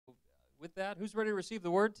with that, who's ready to receive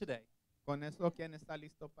the word today? Con eso, ¿quién está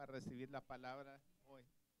listo para recibir la palabra hoy?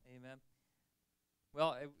 Amen.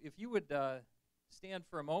 Well, if you would stand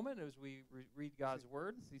for a moment as we read God's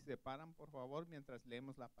word. Si se paran, por favor, mientras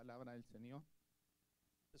leemos la palabra del Señor.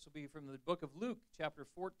 This will be from the book of Luke, chapter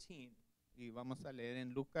 14. Y vamos a leer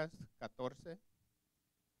en Lucas 14.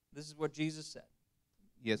 This is what Jesus said.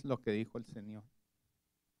 Y es lo que dijo el Señor.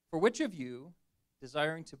 For which of you,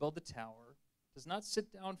 desiring to build a tower, does not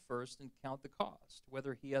sit down first and count the cost,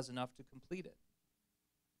 whether he has enough to complete it?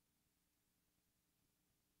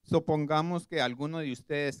 Supongamos que alguno de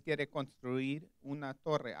ustedes quiere construir una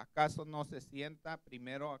torre. ¿Acaso no se sienta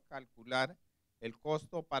primero a calcular el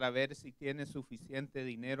costo para ver si tiene suficiente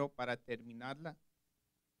dinero para terminarla?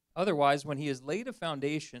 Otherwise, when he has laid a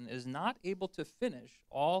foundation and is not able to finish,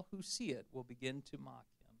 all who see it will begin to mock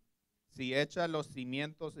him. Si echa los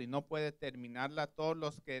cimientos y no puede terminarla, todos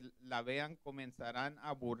los que la vean comenzarán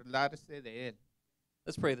a burlarse de él.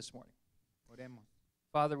 Let's pray this morning. Oremos.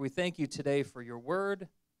 Father, we thank you today for your word.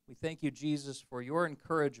 We thank you, Jesus, for your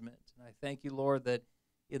encouragement. And I thank you, Lord, that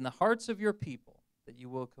in the hearts of your people, that you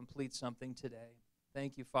will complete something today.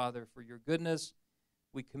 Thank you, Father, for your goodness.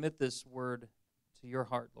 We commit this word to your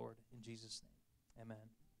heart, Lord, in Jesus' name. Amen.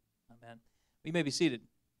 Amen. You may be seated.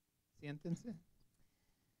 Siéntense.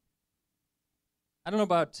 I don't know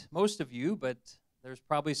about most of you, but there's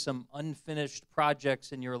probably some unfinished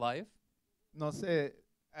projects in your life. No sé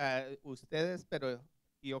ustedes, pero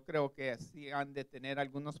yo creo que sí han de tener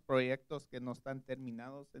algunos proyectos que no están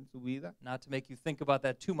terminados en su vida. Not to make you think about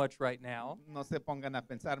that too much right now. No se pongan a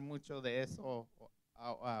pensar mucho de eso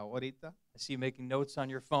ahorita. I see you making notes on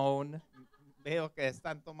your phone. Veo que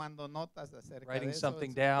están tomando notas acerca Writing de eso, something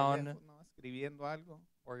en su down. teléfono, escribiendo algo.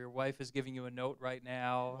 Or your wife is giving you a note right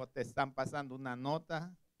now. O te están pasando una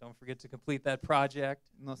nota. Don't forget to complete that project.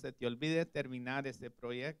 No se te olvide terminar ese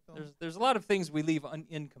proyecto. There's a lot of things we leave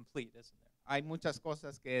incomplete, isn't there? Hay muchas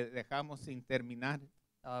cosas que dejamos sin terminar.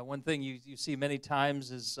 One thing you see many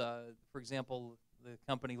times is, for example, the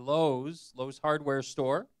company Lowe's hardware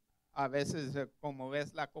store. A veces, como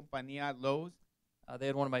ves la compañía Lowe's, they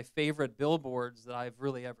had one of my favorite billboards that I've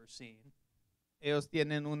really ever seen. ellos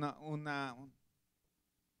tienen una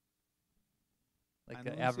Like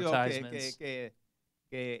anuncio advertisements.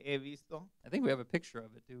 que he visto. I think we have a picture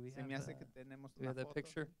of it. Do we Se have me hace that? que tenemos Do we una have that foto.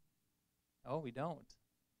 picture? Oh, we don't.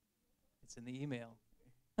 It's in the email.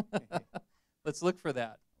 Let's look for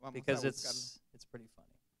that Vamos because a it's pretty funny.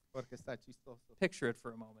 porque está chistoso. Picture it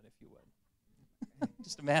for a moment, if you would.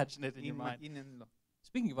 Just imagine it in your mind. Imagínenlo.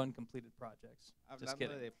 Speaking of uncompleted projects, just Hablando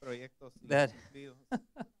kidding. de proyectos That- incumplidos.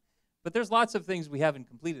 But there's lots of things we haven't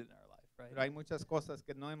completed in our life, Pero right? hay muchas cosas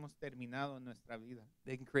que no hemos terminado en nuestra vida.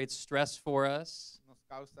 They can create stress for us. Nos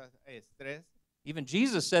causa estrés. Even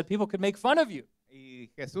Jesus said people could make fun of you. Y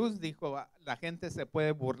Jesús dijo, la gente se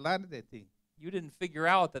puede burlar de ti. You didn't figure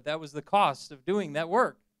out that was the cost of doing that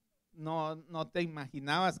work. No te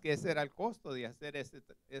imaginabas que ese era el costo de hacer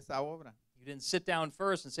esa obra. You didn't sit down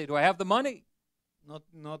first and say, do I have the money?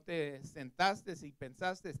 No te sentaste y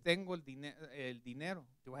pensaste, tengo el dinero,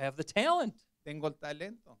 Do I have the talent? tengo el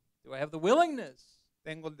talento, Do I have the willingness?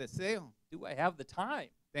 tengo el deseo, Do I have the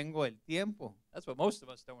time? tengo el tiempo. That's what most of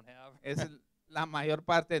us don't have. La mayor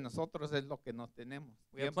parte de nosotros es lo que no tenemos.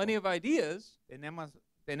 We have Tiempo. plenty of ideas,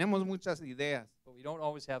 Tenemos muchas ideas, but we don't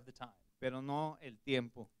always have the time. pero no el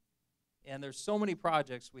tiempo. And there's so many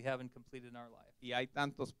projects we haven't completed in our life. Y hay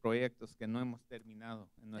tantos proyectos que no hemos terminado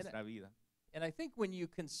en nuestra vida. And I think when you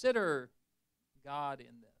consider God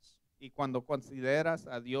in this, Y cuando consideras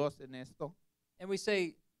a Dios en esto, and we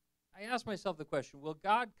say, I ask myself the question, will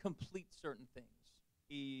God complete certain things?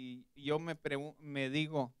 y yo me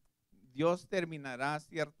digo, ¿Dios terminará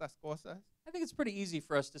ciertas cosas? I think it's pretty easy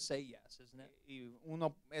for us to say yes, isn't it? Y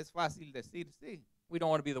es fácil decir sí. We don't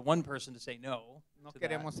want to be the one person to say no. No to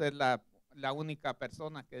queremos that. ser la única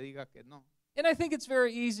persona que diga que no. And I think it's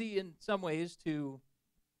very easy in some ways to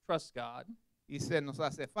trust God. Y se nos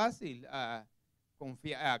hace fácil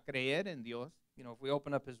creer en Dios. You know, if we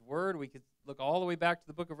open up His Word, we could look all the way back to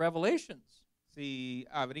the book of Revelations. Si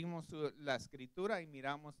abrimos la escritura y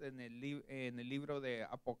miramos en el libro de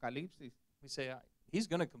Apocalipsis, We say, He's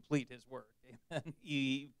going to complete His Word. Amen.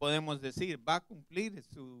 y podemos decir, va a cumplir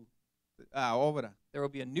su obra. There will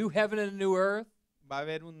be a new heaven and a new earth, Va a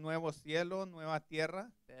haber un nuevo cielo, nueva tierra,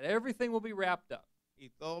 that everything will be wrapped up, y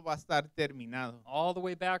todo va a estar terminado. all the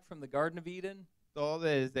way back from the Garden of Eden Todo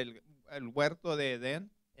desde el huerto de Edén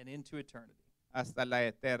and into eternity. hasta la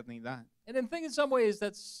eternidad. And I think in some ways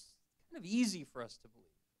that's kind of easy for us to believe.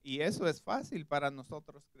 Y eso es fácil para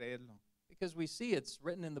nosotros creerlo. Because we see it's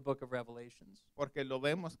written in the book of Revelations. Porque lo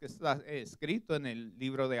vemos que está escrito en el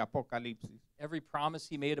libro de Apocalipsis. Every promise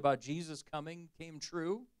he made about Jesus coming came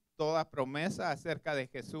true. Toda promesa acerca de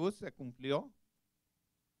Jesús se cumplió.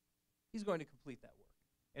 He's going to complete that work.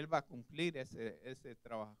 Él va a cumplir ese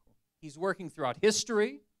trabajo. He's working throughout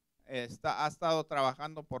history. Ha estado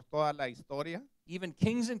trabajando por toda la historia. Even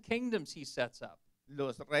kings and kingdoms he sets up.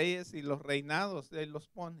 Los reyes y los reinados Él los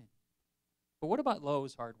pone. But what about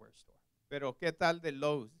Lowe's hardware store? Pero ¿qué tal de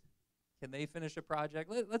Lowe's? Can they finish a project?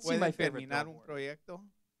 Let's see my ¿Pueden favorite terminar throw un board. proyecto?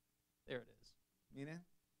 There it is. Miren.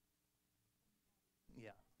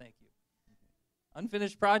 Yeah, thank you.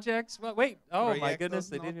 Unfinished projects? Well, wait. Oh, my Proyectos goodness,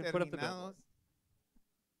 they no didn't even put up the terminados. billboard.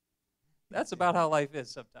 That's about how life is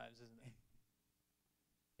sometimes, isn't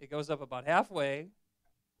it? It goes up about halfway,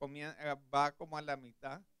 Va como a la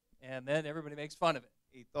mitad and then everybody makes fun of it.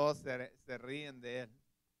 y todos se ríen de él.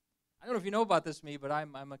 I don't know if you know about this, me, but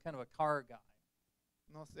I'm a kind of a car guy.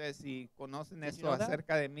 No sé si conocen Did you eso know that?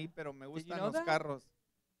 acerca de mí, pero me you gustan know los that? carros.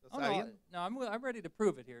 ¿Lo Oh, no, sabían? I'm ready to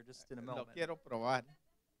prove it here just in a Lo moment. quiero probar.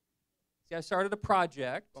 See, I started a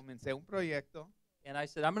project, Comencé un proyecto. and I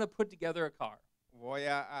said, I'm going to put together a car. Voy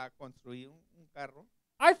a construir un carro.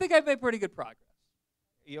 I think I've made pretty good progress.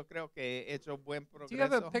 Y yo creo que he hecho buen Do you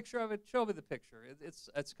have a progreso. picture of it? Show me the picture. It's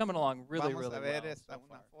coming along really, Vamos really a ver well esta so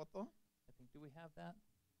una far. foto. I think, do we have that?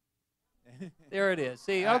 There it is.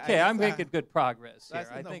 See, Ah, okay, ahí I'm está. making good progress Está here.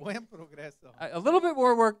 I haciendo think buen progreso. a little bit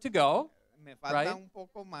more work to go, Me falta right? un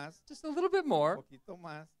poco más, just a little bit un more, poquito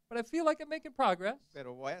más, but I feel like I'm making progress.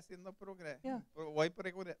 pero voy haciendo progreso. Yeah. Voy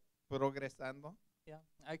progresando. Yeah,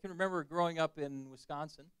 I can remember growing up in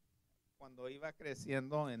Wisconsin Cuando iba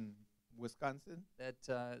creciendo en Wisconsin, that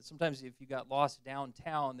sometimes if you got lost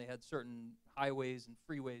downtown, they had certain highways and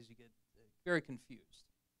freeways. You get very confused.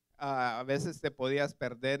 a veces te podías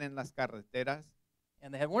perder en las carreteras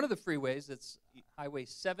And they had one of the freeways that's Highway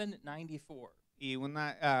 794. y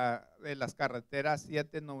una de las carreteras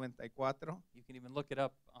 794, You can even look it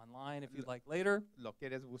up online if you'd like later.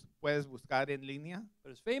 puedes buscar en línea.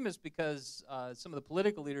 But it's famous because some of the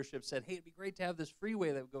political leadership said, hey, it'd be great to have this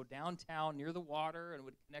freeway that would go downtown near the water and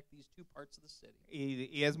would connect these two parts of the city.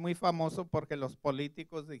 Y es muy famoso porque los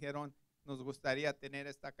políticos dijeron, nos gustaría tener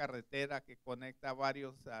esta carretera que conecta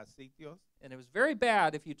varios sitios. And it was very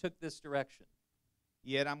bad if you took this direction.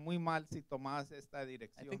 Y era muy mal si tomabas esta I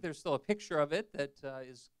dirección. think there's still a picture of it that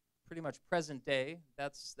is pretty much present day.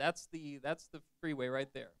 That's the freeway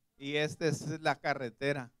right there. Y esta es la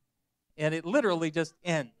carretera. And it literally just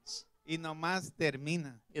ends. Y nomás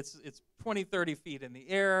termina. It's 20, 30 feet in the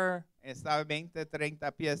air, Está 20,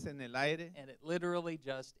 30 pies en el aire and it literally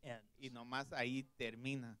just ends. y nomás ahí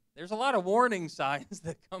termina. There's a lot of warning signs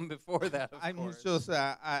that come before that, of Hay course. muchas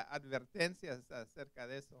advertencias acerca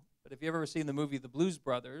de eso. But if you've ever seen the movie The Blues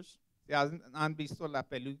Brothers, Si han visto la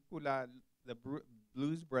película The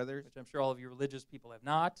Blues Brothers, which I'm sure all of you religious people have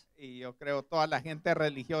not, y yo creo toda la gente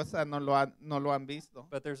religiosa no lo han visto,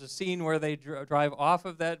 but there's a scene where they drive off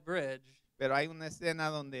of that bridge, pero hay una escena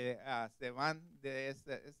donde se van de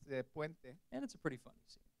ese puente and it's a pretty funny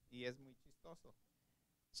scene. y es muy chistoso.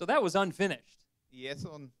 So that was unfinished. Y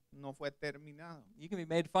eso no fue terminado. You can be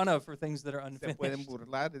made fun of for things that are Se pueden unfinished.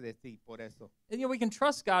 burlar de ti por eso. And we can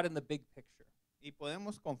trust God in the big picture. Y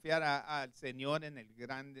podemos confiar al Señor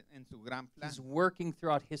en su gran plan, He's working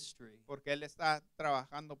throughout history. porque Él está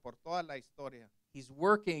trabajando por toda la historia. He's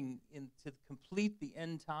working to complete the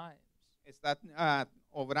end times. Está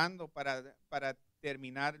obrando para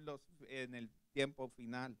terminar en el tiempo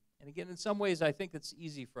final. And again, in some ways, I think it's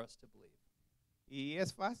easy for us to believe. Y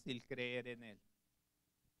es fácil creer en Él.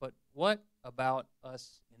 But what about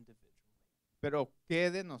us individually? Pero ¿qué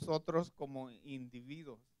de nosotros como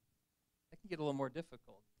individuos? That can get a little more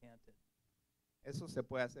difficult, can't it? Eso se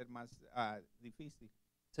puede hacer más difícil.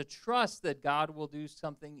 To trust that God will do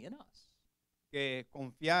something in us. Que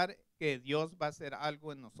confiar que Dios va a hacer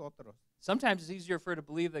algo en nosotros. Sometimes it's easier for us to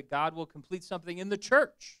believe that God will complete something in the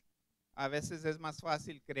church. A veces es más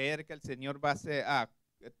fácil creer que el Señor va a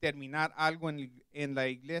terminar algo en la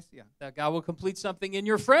iglesia, That God will complete something in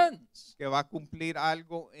your friends, que va a cumplir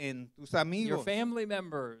algo en tus your amigos, family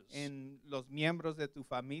members, en los miembros de tu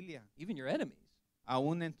familia, even your enemies.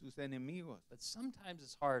 aún en tus enemigos. But sometimes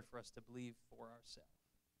it's hard for us to believe for ourselves.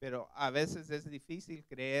 Pero a veces es difícil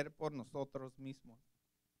creer por nosotros mismos.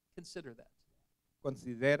 Consider that.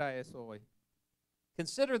 Considera eso hoy.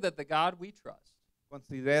 Consider that the God we trust,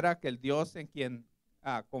 Considera que el Dios en quien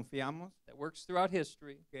confiamos, that works throughout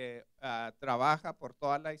history, que trabaja por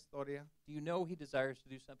toda la historia, do you know He desires to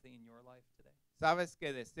do something in your life today? sabes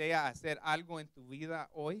que desea hacer algo en tu vida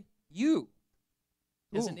hoy You,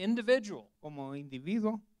 as Tú. an individual, como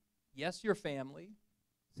individuo. Yes, your family.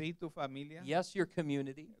 Sí, tu familia, Yes, your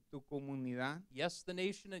community. tu comunidad, Yes, the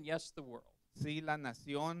nation, and yes, the world. sí, la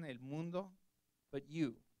nación, el mundo, But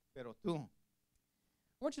you. pero tú.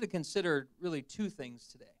 I want you to consider really two things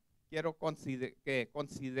today, Quiero que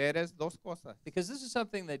consideres dos cosas, because this is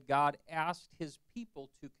something that God asked his people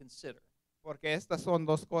to consider. porque estas son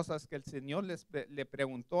dos cosas que el Señor le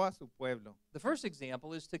preguntó a su pueblo. The first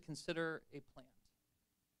example is to consider a plant.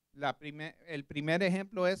 El primer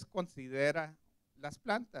ejemplo es considera las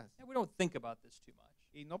plantas. And we don't think about this too much.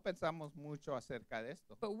 Y no pensamos mucho acerca de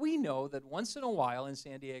esto. But we know that once in a while in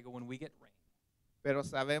San Diego when we get rain, Pero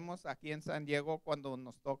sabemos aquí en San Diego cuando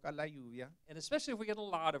nos toca la lluvia, and especially if we get a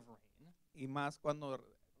lot of rain, y más cuando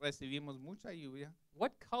recibimos mucha lluvia,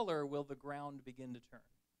 what color will the ground begin to turn?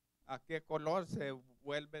 ¿a qué color se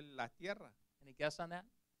vuelve la tierra? Any guess on that?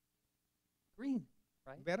 Green,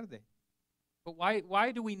 right? Verde. But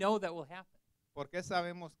why do we know that will happen? ¿Por qué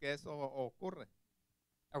sabemos que eso ocurre?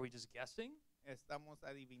 Are we just guessing? ¿Estamos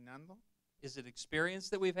adivinando Is it experience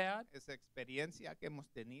that we've had? esa experiencia que hemos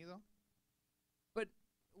tenido? But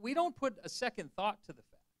we don't put a second thought to the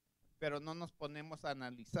fact Pero no nos ponemos a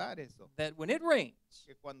analizar eso, that when it rains,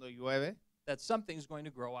 que cuando llueve, that something's going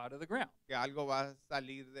to grow out of the ground. que algo va a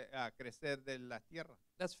salir, a crecer de la tierra.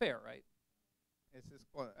 That's fair, right? Eso es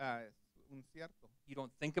un cierto. You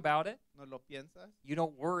don't think about it. ¿No lo piensas? You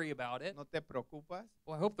don't worry about it. ¿No te preocupas?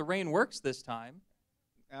 Well, I hope the rain works this time.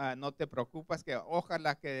 ¿No te preocupas que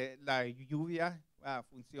ojalá que la lluvia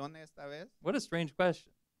funcione esta vez? What a strange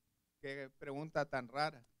question. Qué pregunta tan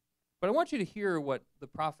rara. But I want you to hear what the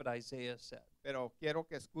prophet Isaiah said, Pero quiero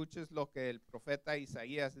que escuches lo que el profeta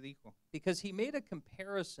Isaías dijo, because he made a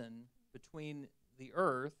comparison between the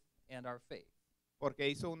earth and our faith. porque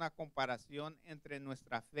hizo una comparación entre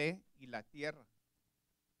nuestra fe y la tierra.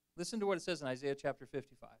 Listen to what it says in Isaiah chapter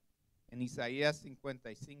 55. En Isaías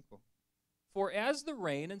 55. For as the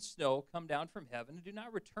rain and snow come down from heaven and do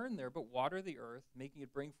not return there, but water the earth, making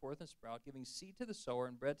it bring forth and sprout, giving seed to the sower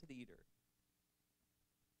and bread to the eater.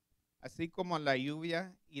 Así como la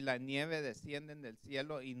lluvia y la nieve descienden del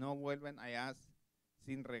cielo y no vuelven allá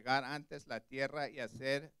sin regar antes la tierra y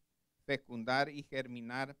hacer fecundar y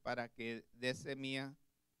germinar para que dé semilla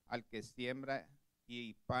al que siembra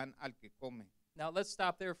y pan al que come. Now let's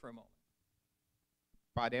stop there for a moment.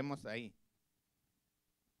 Paremos ahí.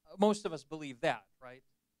 Most of us believe that, right?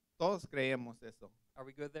 Todos creemos eso. Are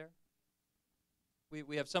we good there?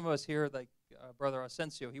 We have some of us here, like Brother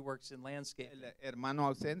Asensio, he works in landscaping. El hermano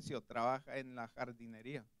Ausencio trabaja en la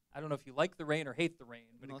jardinería. I don't know if you like the rain or hate the rain,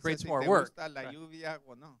 but No it sé creates si more te work. gusta la Right. lluvia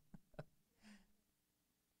o no.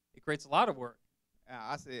 It creates a lot of work.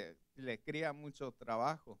 Le crea mucho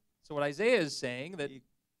trabajo. So what Isaiah is saying, that Y,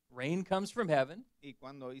 rain comes from heaven y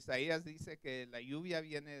cuando Isaías dice que la lluvia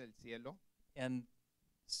viene del cielo and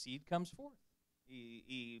seed comes forth.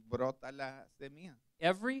 y brota la semilla.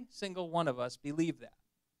 Every single one of us believe that.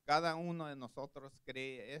 Cada uno de nosotros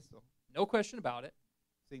cree eso. No question about it.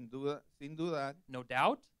 Sin duda, No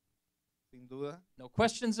doubt. sin duda. No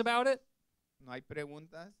questions about it. No hay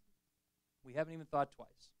preguntas. We haven't even thought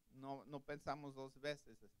twice. No pensamos dos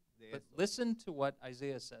veces de But eso. listen to what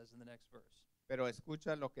Isaiah says in the next verse. Pero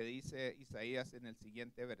escucha lo que dice Isaías en el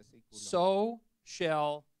siguiente versículo. So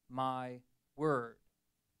shall my word.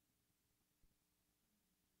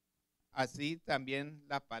 Así también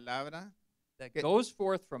la palabra That que- goes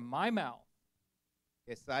forth from my mouth,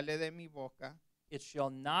 que sale de mi boca it shall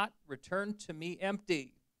not return to me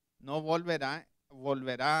empty, no volverá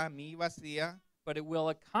a mí vacía, but it will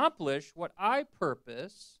accomplish what I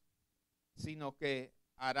purpose sino que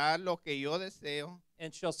hará lo que yo deseo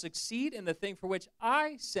and shall succeed in the thing for which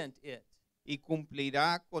I sent it. y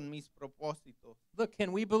cumplirá con mis propósitos. Look,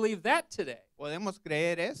 can we believe that today? Podemos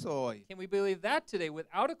creer eso hoy. Can we believe that today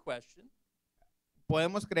without a question,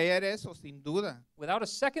 Podemos creer eso sin duda, without a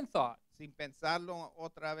second thought? sin pensarlo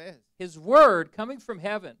otra vez. His word coming from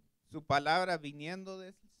heaven, Su palabra viniendo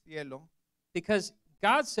del cielo, because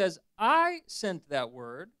God says, I sent that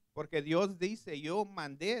word. porque Dios dice, yo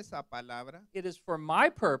mandé esa palabra, It is for my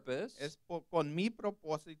purpose, es con mi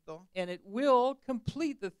propósito and it will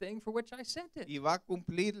complete the thing for which I sent it. y va a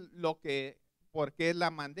cumplir por qué la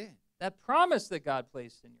mandé. That promise that God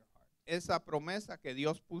placed in your heart, Esa promesa que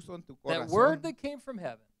Dios puso en tu that word corazón, that came from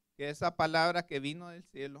heaven, que esa palabra que vino del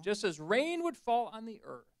cielo, just as rain would fall on the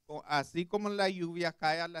earth, así como la lluvia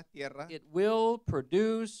cae a la tierra, it will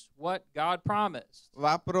produce what God promised.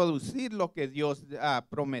 va a producir lo que Dios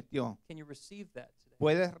prometió. Can you receive that today?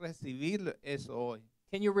 Puedes recibir eso hoy.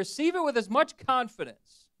 Can you receive it with as much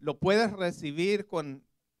confidence Lo puedes recibir con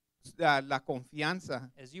la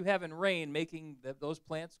confianza as you have in rain making those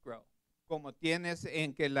plants grow? como tienes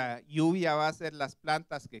en que la lluvia va a hacer las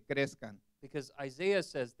plantas que crezcan. Because Isaiah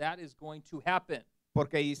says that is going to happen.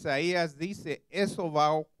 Porque Isaías dice, eso va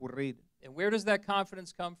a ocurrir. And where does that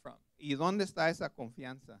confidence come from? ¿Y dónde está esa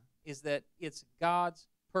confianza? Is that it's God's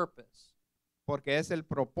purpose. Porque es el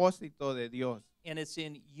propósito de Dios. And it's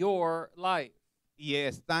in your life. Y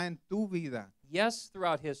está en tu vida. Yes,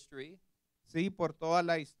 throughout history. Sí, por toda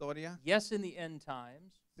la historia. Yes, in the end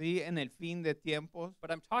times. Sí, en el fin de tiempos. But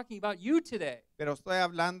I'm talking about you today. Pero estoy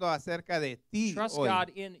hablando acerca de ti Trust hoy. God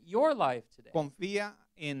in your life today. Confía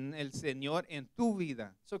en el Señor en tu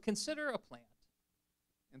vida. So consider a plant.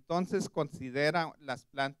 Entonces considera las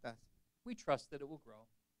plantas. We trust that it will grow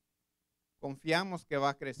Confiamos que va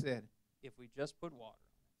a crecer if we just put water.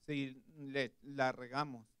 si la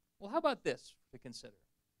regamos. Well, how about this to consider?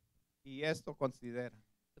 Y esto considera.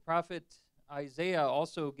 The prophet Isaiah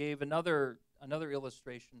also gave another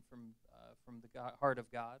illustration from the heart of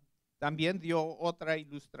God. También dio otra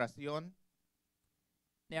ilustración.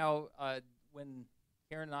 Now, when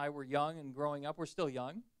Karen and I were young and growing up, we're still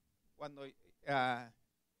young. Cuando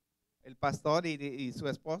el pastor y su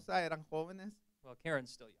esposa eran jóvenes. Well,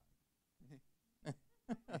 Karen's still young.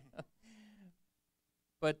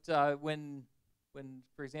 But when,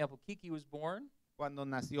 for example, Kiki was born, Cuando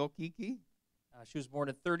nació Kiki, she was born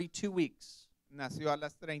at 32 weeks, nació a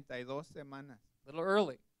las 32 semanas. a little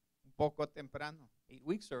early, Un poco temprano. 8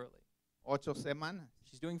 weeks early. 8 semanas.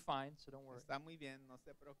 She's doing fine, so don't worry. Está muy bien, no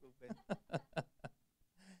se preocupen.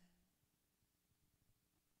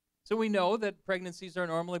 So we know that pregnancies are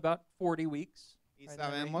normally about 40 weeks. Y Right in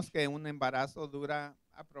that sabemos range. que un embarazo dura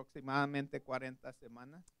aproximadamente 40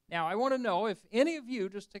 semanas. Now, I want to know if any of you,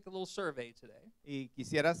 just take a little survey today, Y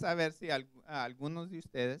quisiera saber si algunos de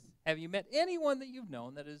ustedes have you met anyone that you've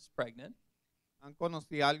known that is pregnant han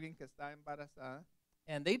conocido a alguien que está embarazada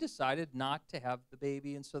and they decided not to have the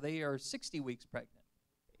baby and so they are 60 weeks pregnant?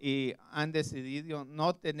 y han decidido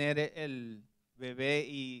no tener el bebé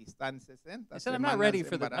y están 60 I said, I'm semanas not ready de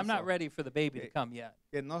for I'm not embarazo. ready for the baby to Okay. come yet.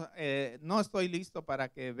 Que no estoy listo para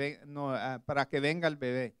que, para que venga el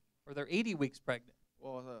bebé. Or they're 80 weeks pregnant.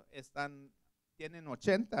 O tienen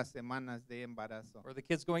 80 semanas de embarazo. Or the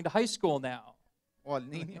kid's going to high school now. O el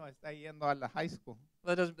niño está yendo a la high school.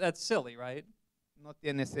 That's silly, right? No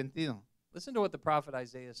tiene sentido. Listen to what the prophet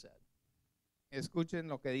Isaiah said Escuchen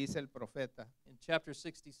lo que dice el profeta in chapter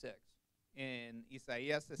 66. en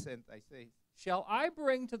Isaías 66. Shall I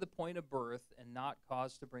bring to the point of birth and not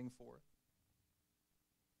cause to bring forth?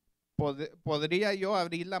 ¿Podría yo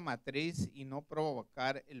abrir la matriz y no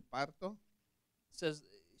provocar el parto? It says,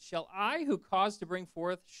 shall I who cause to bring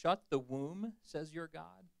forth shut the womb, says your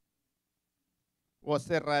God? ¿O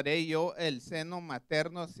cerraré yo el seno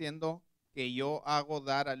materno siendo que yo hago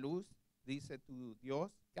dar a luz? Dice tu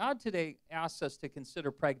Dios. God today asks us to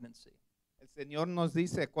consider pregnancy El Señor nos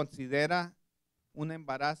dice, considera un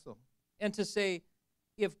embarazo. and to say,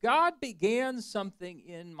 if God began something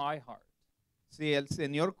in my heart, Si el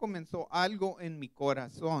Señor comenzó algo en mi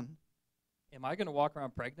corazón, am I going to walk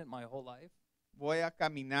around pregnant my whole life? ¿voy a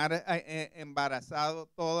caminar embarazado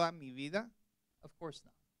toda mi vida? Of course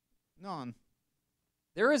not. No,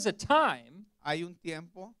 There is a time hay un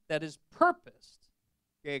tiempo that is purposed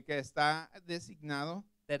que está designado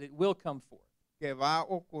that it will come forth. que va a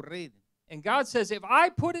ocurrir. And God says, if I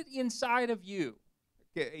put it inside of you,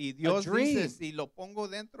 Y Dios dream. dice, si lo pongo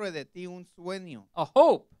dentro de ti un sueño, a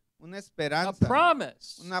hope, una a esperanza,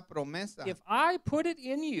 promise, una promesa, if I put it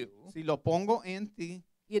in you, si lo pongo en ti,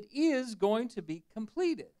 it is going to be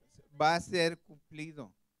completed. va a ser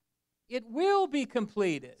cumplido, It will be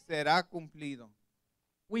completed. será cumplido.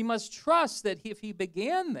 We must trust that if He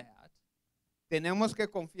began that, Tenemos que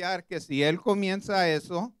confiar que si Él comienza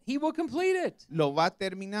eso, He will complete it. lo va a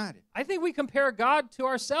terminar. I think we compare God to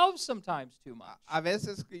ourselves sometimes too much. A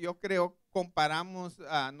veces que yo creo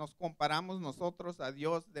nos comparamos nosotros a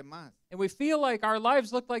Dios de más. And we feel like our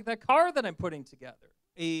lives look like that car that I'm putting together.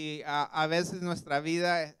 Y a veces nuestra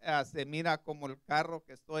vida se mira como el carro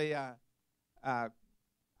que estoy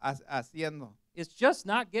haciendo. It's just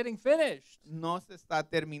not getting finished. No se está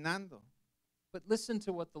terminando. But listen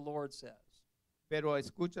to what the Lord says. Pero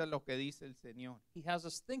escucha lo que dice el Señor. He has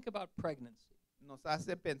us think about pregnancy Nos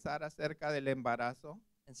hace pensar acerca del embarazo.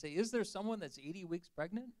 and say, is there someone that's 80 weeks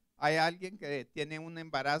pregnant? ¿Hay alguien que tiene un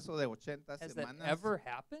embarazo de 80 Has that semanas? ever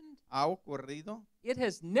happened? ¿Ha ocurrido? It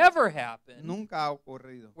has never happened Nunca ha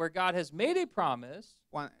ocurrido. where God has made a promise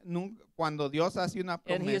Cuando Dios hace una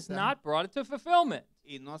and He has promesa not brought it to fulfillment.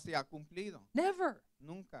 y no se ha cumplido. Never.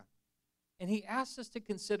 Nunca. And He asks us to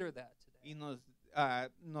consider that today. Y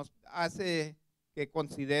nos hace que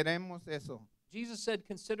consideremos eso. Jesus said,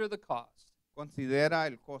 consider the cost. Considera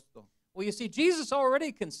el costo. Well, you see, Jesus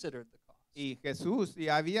already considered the cost. Y Jesús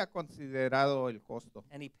ya había considerado el costo.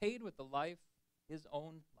 And he paid with the life, his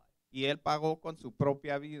own life. Y él pagó con su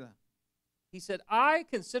propia vida. He said, I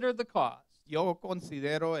consider the cost Yo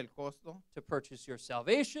considero el costo to purchase your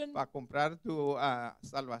salvation, para comprar tu to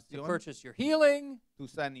salvación, purchase your healing, tu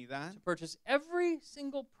sanidad, to purchase every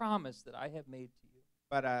single promise that I have made to you.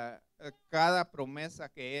 para cada promesa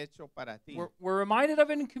que he hecho para ti. We're reminded of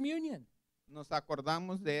it in communion, Nos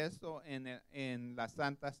acordamos de eso en la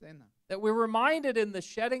Santa Cena. that we're reminded in the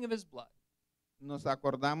shedding of his blood, Nos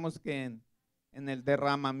acordamos que en el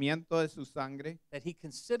derramamiento de su sangre, that he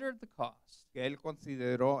considered the cost que él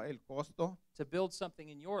consideró el costo to build something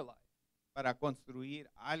in your life. para construir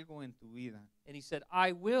algo en tu vida. And he said,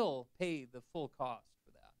 I will pay the full cost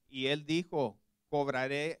for that. Y él dijo,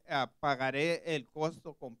 pagaré el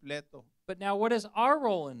costo completo. But now what is our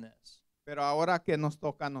role in this? Pero ahora que nos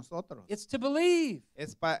toca a nosotros, It's to believe.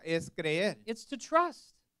 es creer, It's to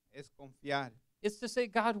trust. es confiar, It's to say,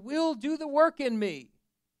 God will do the work in me.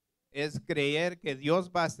 es creer que Dios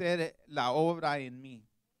va a hacer la obra en mí.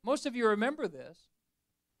 Most of you remember this,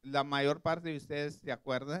 La mayor parte de ustedes se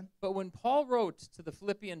acuerdan but when Paul wrote to the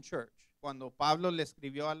Philippian church, cuando Pablo le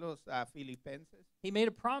escribió a los filipenses, he made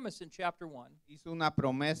a promise in chapter 1, hizo una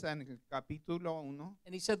promesa en el capítulo 1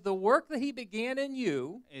 and he said, the work that he began in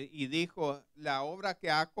you, y dijo, la obra que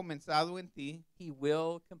ha comenzado en ti, he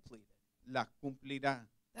will complete it. la cumplirá.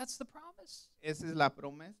 That's the promise. Esa es la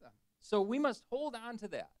promesa. So we must hold on to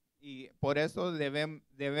that. Y por eso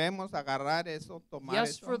debemos agarrar eso, tomar Yes,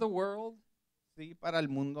 eso. for the world. Sí, para el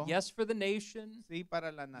mundo. Yes, for the nation. Sí,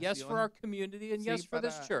 para la nación. Yes, for our community. And Sí, yes, for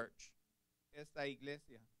this para- church. Esta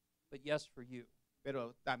iglesia. But yes, for you.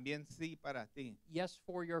 Pero también sí para ti. Yes,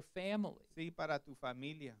 for your family. Sí para tu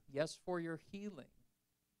familia. Yes, for your healing.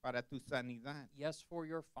 Para tu sanidad. Yes, for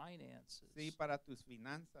your finances. Sí para tus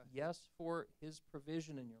finanzas. Yes, for his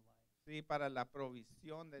provision in your life. Sí para la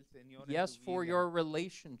provisión del Señor Yes, en tu for vida. your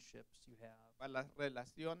relationships you have. Para las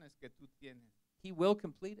relaciones que tú tienes. He will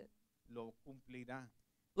complete it. Lo cumplirá.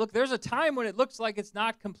 Look, there's a time when it looks like it's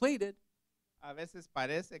not completed. A veces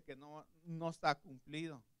parece que no está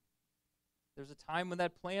cumplido. There's a time when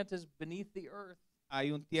that plant is beneath the earth.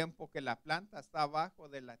 Hay un tiempo que la planta está abajo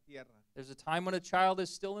de la tierra. There's a time when a child is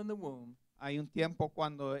still in the womb. Hay un tiempo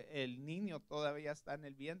cuando el niño todavía está en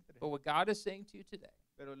el vientre. But what God is saying to you today,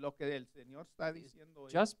 Pero lo que el Señor está diciendo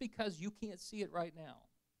hoy, just because you can't see it right now,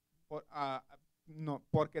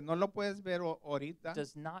 porque no lo puedes ver ahorita,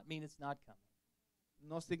 does not mean it's not coming.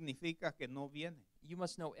 no significa que no viene. You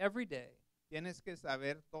must know every day Tienes que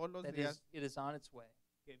saber todos los that días it is on its way.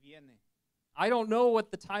 que viene. I don't know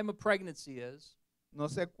what the time of pregnancy is No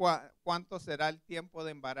sé cuánto será el tiempo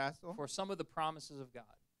de embarazo for some of the promises of God.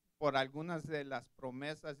 por algunas de las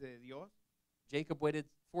promesas de Dios. Jacob waited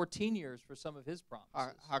 14 years for some of his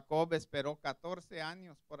promises. Jacob esperó 14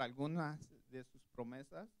 años por algunas de sus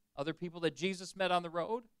promesas. Other people that Jesus met on the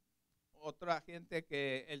road, Otra gente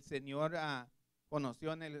que el Señor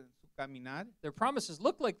conoció en su caminar, their promises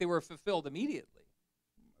looked like they were fulfilled immediately.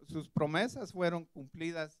 sus promesas fueron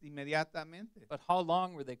cumplidas inmediatamente. But how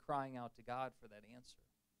long were they crying out to God for that answer?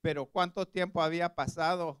 Pero ¿cuánto tiempo había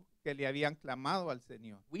pasado que le habían clamado al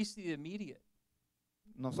Señor? We see the immediate,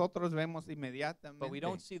 Nosotros vemos but we inmediatamente,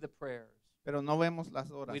 don't see the prayers. pero no vemos las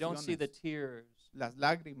We don't see the oraciones, tears. las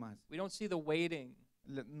lágrimas, We don't see the waiting.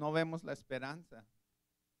 no vemos la esperanza.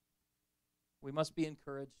 We must be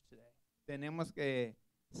encouraged today. Tenemos que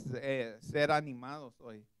ser animados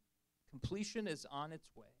hoy. Completion is on its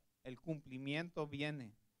way. El cumplimiento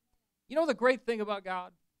viene. You know the great thing about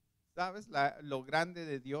God ¿Sabes lo grande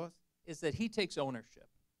de Dios? is that he takes ownership.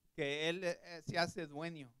 Que Él se hace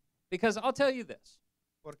dueño. Because I'll tell you this,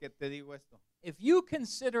 Porque te digo esto. if you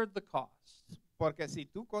considered the cost, Porque si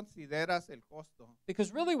tú consideras el costo,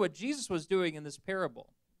 because really what Jesus was doing in this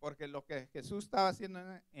parable porque lo que Jesús estaba haciendo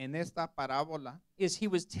en esta parábola, is he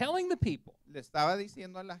was telling the people, le estaba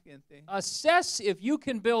diciendo a la gente, assess if you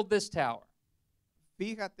can build this tower.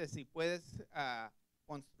 fíjate si puedes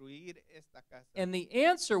construir esta casa. And the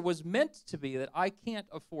answer was meant to be that I can't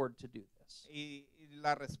afford to do this. Y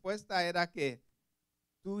la respuesta era que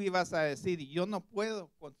tú ibas a decir, yo no puedo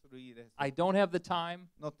construir esto. I don't have the time.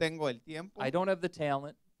 No tengo el tiempo, I don't have the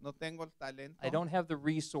talent. no tengo el talento, I don't have the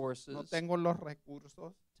resources no tengo los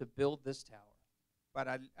recursos to build this tower.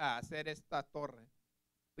 para hacer esta torre.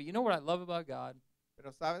 But you know what I love about God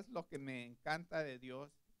Pero ¿sabes lo que me encanta de Dios?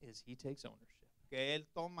 is he takes ownership. Que Él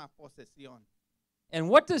toma posesión. And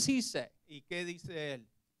what does he say? ¿Y qué dice Él?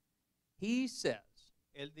 He says,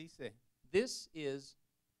 Él dice, this is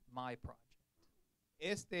my project.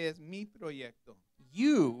 este es mi proyecto.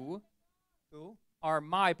 You Tú are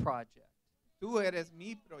my project. Tú eres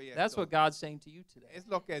mi proyecto. That's what God's saying to you today. Es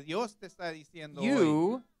lo que Dios te está diciendo hoy.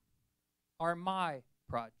 You are my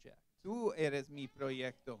project. Tú eres mi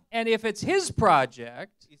proyecto. And if it's his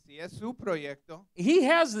project, Y si es su proyecto, he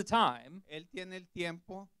has the time. Él tiene el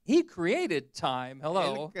tiempo. He created time.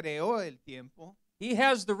 Hello. Él creó el tiempo. He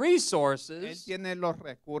has the Él resources. tiene los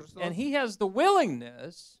recursos. And he has the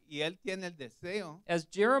willingness, Y Él tiene el deseo, as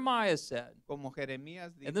Jeremiah said. como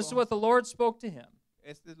Jeremías dijo. And this is what the Lord spoke to him.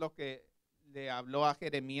 Esto es lo que le habló a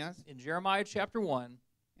Jeremías In Jeremiah chapter 1,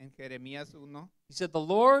 en Jeremías 1. he said, "The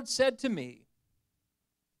Lord said to me,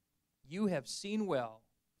 you have seen well,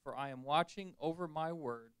 for I am watching over my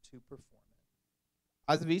word to perform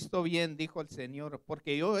it." Has visto bien, dijo el Señor,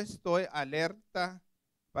 porque yo estoy alerta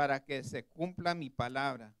para que se cumpla mi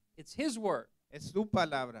palabra. It's his word. Es su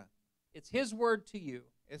palabra. It's his word to you.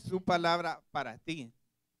 Es su palabra para ti.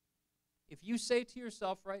 If you say to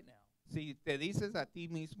yourself right now Si te dices a ti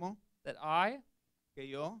mismo that I que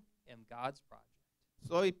yo am God's project,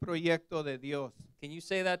 soy proyecto de Dios, can you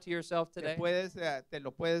say that to yourself today? te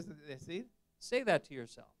lo puedes decir? Say that to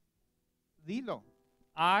yourself. Dilo.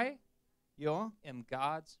 I Yo am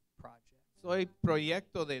God's project. soy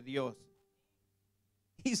proyecto de Dios.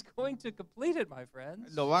 He's going to complete it, my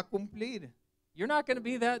friends. Lo va a cumplir. You're not going to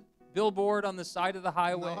be that billboard on the side of the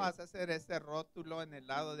highway No vas a hacer ese rótulo en el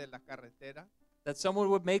lado de la carretera that someone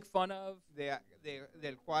would make fun of,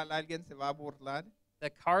 del cual alguien se va a burlar.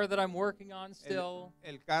 that car that I'm working on still.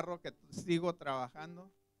 El carro que sigo trabajando.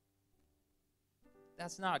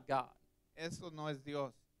 That's not God, Eso no es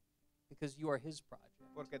Dios, because you are his project.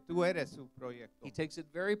 porque tú eres su proyecto. He takes it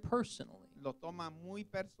very personally. Lo toma muy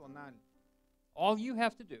personal. All you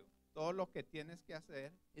have to do Todo lo que tienes que hacer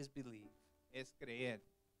is believe. es creer.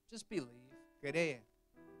 Just believe. Cree.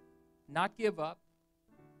 Not give up,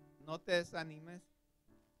 No te desanimes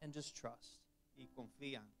and just trust. y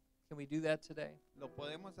confía. Can we do that today? Lo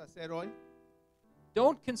podemos hacer hoy.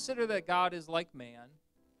 Don't consider that God is like man,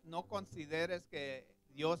 No consideres que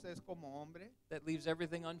Dios es como hombre, that leaves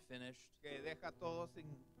everything unfinished, que deja todo sin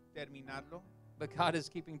terminarlo. but God is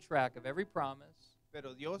keeping track of every promise.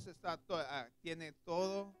 Pero Dios tiene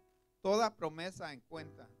toda promesa en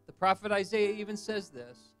cuenta. The prophet Isaiah even says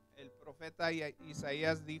this, El profeta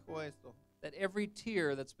Isaías dijo esto, that every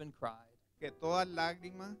tear that's been cried que toda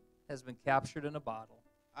lágrima has been captured in a bottle.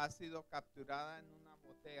 ha sido capturada en una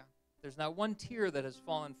botella. There's not one tear that has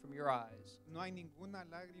fallen from your eyes No hay ninguna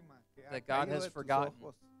lágrima que ha that God caído has de tus forgotten.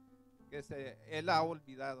 ojos que Él ha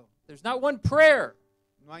olvidado. There's not one prayer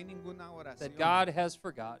No hay ninguna oración that God has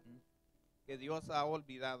forgotten. que Dios ha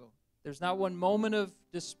olvidado. There's not one moment of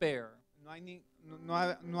despair No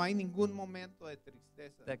hay ningún momento de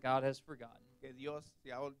tristeza that God has forgotten. que Dios se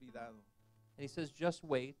ha olvidado. And he says, just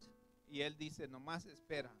wait. Y Él dice, nomás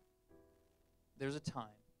espera. There's a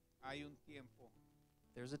time. Hay un tiempo.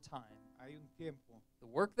 There's a time. Hay un tiempo. The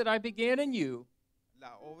work that I began in you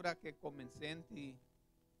La obra que comencé en ti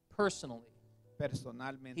personally.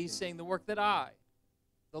 personalmente. He's saying the work that I,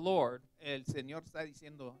 the Lord, El Señor está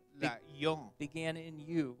diciendo, yo, began in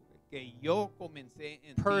you que yo comencé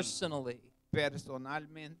en ti personally.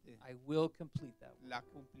 personalmente, I will complete that work. la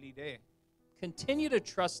cumpliré. Continue to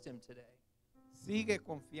trust him today. Sigue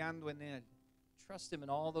confiando en Él. Trust him in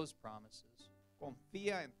all those promises.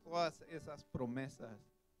 Confía en todas esas promesas.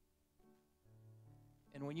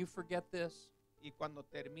 And when you forget this, Y cuando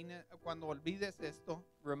olvides esto,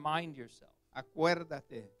 remind yourself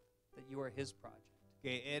acuérdate that you are his project.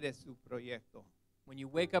 que eres su proyecto. When you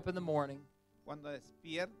wake up in the morning, Cuando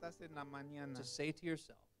despiertas en la mañana, just say to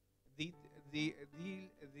yourself, dite,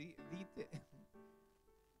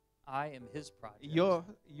 I am his project.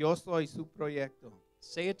 yo soy su proyecto.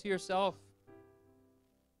 Say it to yourself,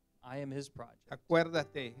 I am his project.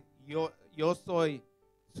 Acuérdate, yo soy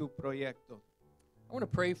su proyecto. I want to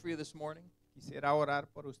pray for you this morning. Quisiera orar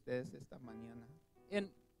por ustedes esta mañana. And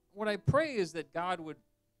what I pray is that God would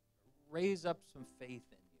raise up some faith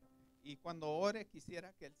in you. Y cuando ore,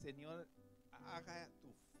 quisiera que el Señor haga tu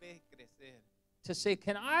fe crecer. To say,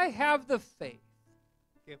 can I have the faith?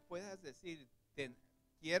 Que puedas decir,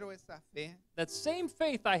 quiero esa fe. That same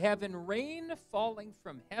faith I have in rain falling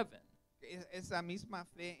from heaven. Esa misma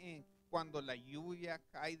fe en cuando la lluvia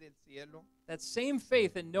cae del cielo. That same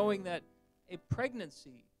faith in knowing that a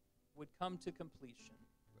pregnancy would come to completion.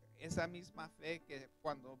 Esa misma fe que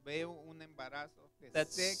cuando veo un embarazo, que That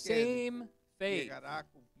sé que same faith. llegará a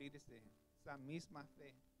cumplirse. Esa misma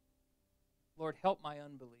fe. Lord, help my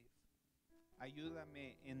unbelief.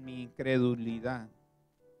 Ayúdame en mi incredulidad.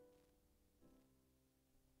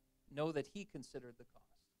 Know that he considered the cost.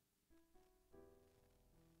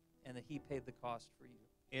 And that he paid the cost for you.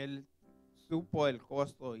 Él supo el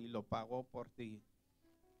costo y lo pagó por ti.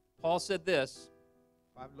 Paul said this.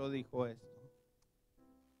 Pablo dijo esto.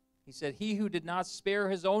 He said, he who did not spare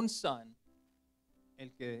his own son, El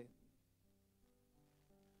que,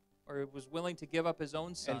 or was willing to give up his own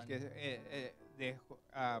el son, que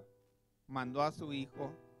mandó a su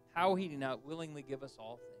hijo, how he did not willingly give us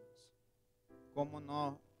all things. cómo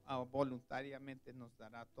no voluntariamente nos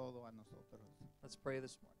dará todo a nosotros. Let's pray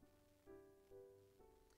this morning.